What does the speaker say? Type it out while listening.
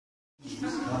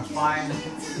I'm fine.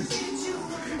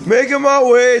 Making my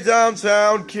way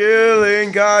downtown,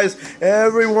 killing guys.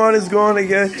 Everyone is going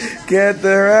to get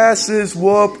their asses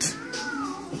whooped.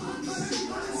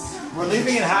 We're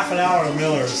leaving in half an hour to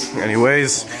Miller's.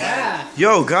 Anyways, Yeah.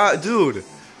 yo, God, dude.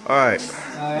 All right.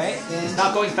 Alright, then. It's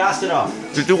not going fast enough.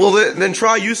 Well, then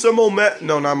try use some momentum.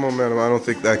 No, not momentum. I don't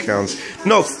think that counts.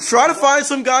 No, try to find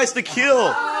some guys to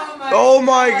kill. Oh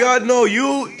my God, no!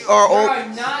 You are. You are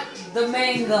not the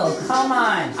mango. Come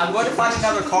on. I'm going to find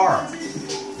another car.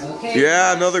 Okay.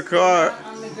 Yeah, another car.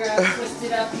 On the ground,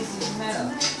 twisted up pieces of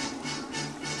metal.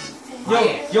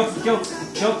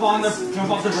 Jump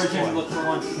off the bridge and look for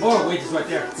one. Oh wait, it's right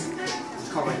there. There's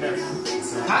a car right there.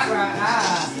 Hot rod.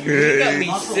 Ah. You got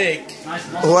me sick. Nice.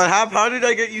 What happened? How did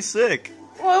I get you sick?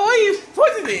 Well, why are you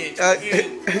putting it? Why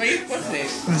are you putting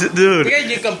it? Dude. Because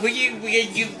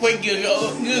you put your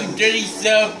dirty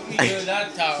stuff in your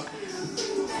laptop.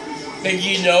 And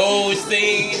you know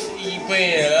things, you put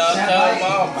it in your laptop.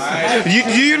 Oh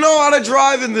my. You know how to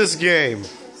drive in this game.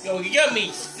 Yo, you got me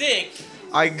sick.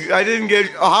 I didn't get.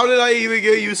 How did I even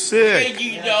get you sick? And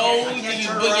you know that you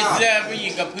put yourself in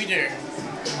your computer.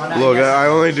 Look, I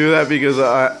only do that because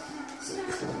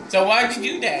So why'd you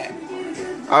do that?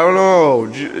 I don't know.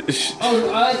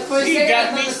 For You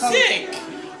got me sick.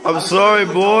 I'm sorry,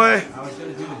 boy.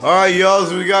 Alright, y'all,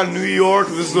 so we got New York.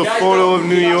 This is a photo of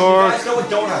New York. You guys know what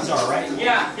donuts are, right?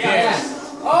 Yeah.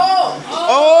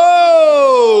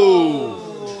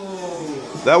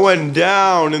 Oh! That went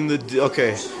down in the.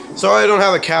 Okay. Sorry, I don't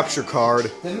have a capture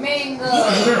card. The mango.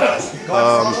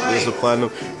 There's the platinum.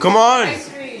 Come on! Ice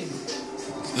cream.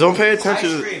 Don't pay Ice attention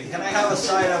to. cream. Can I have a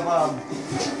side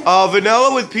of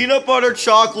Vanilla with peanut butter,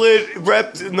 chocolate,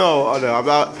 No, I'm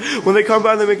not. When they come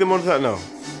by, they make them one time. No.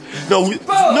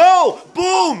 No!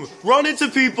 Boom! Run into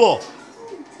people!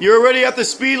 You're already at the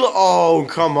speed Oh,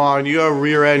 come on. You have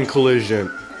rear end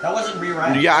collision. that wasn't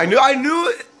rewrite. Yeah, I knew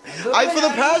it. For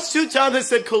the past 2 times I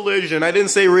said collision. I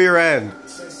didn't say rear end.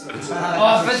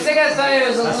 Oh, for a second I thought it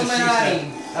was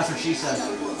Illuminati. That's what she said.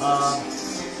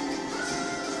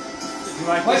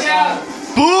 Watch out!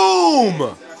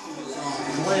 Boom!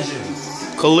 Collision.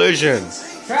 Collision.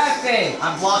 Traffic.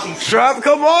 I'm blocking. Trap,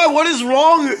 come on, what is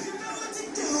wrong?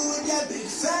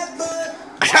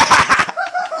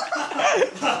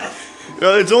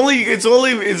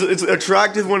 It's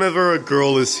attractive whenever a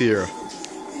girl is here.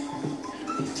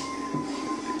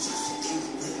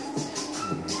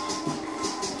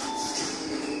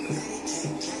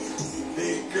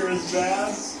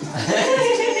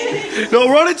 No,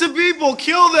 run into people,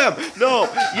 kill them. No,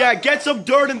 yeah, get some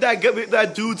dirt in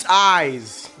that dude's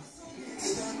eyes.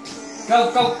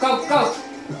 Go.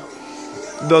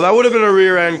 No, that would have been a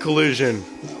rear end collision.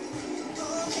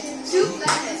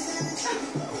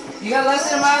 You got less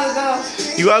than a mile to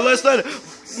go. You got less than.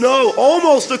 No,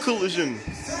 almost a collision.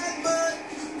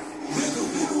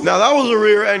 Now that was a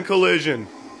rear end collision.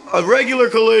 A regular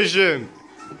collision.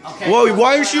 Okay. Whoa,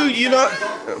 why aren't you not?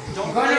 Don't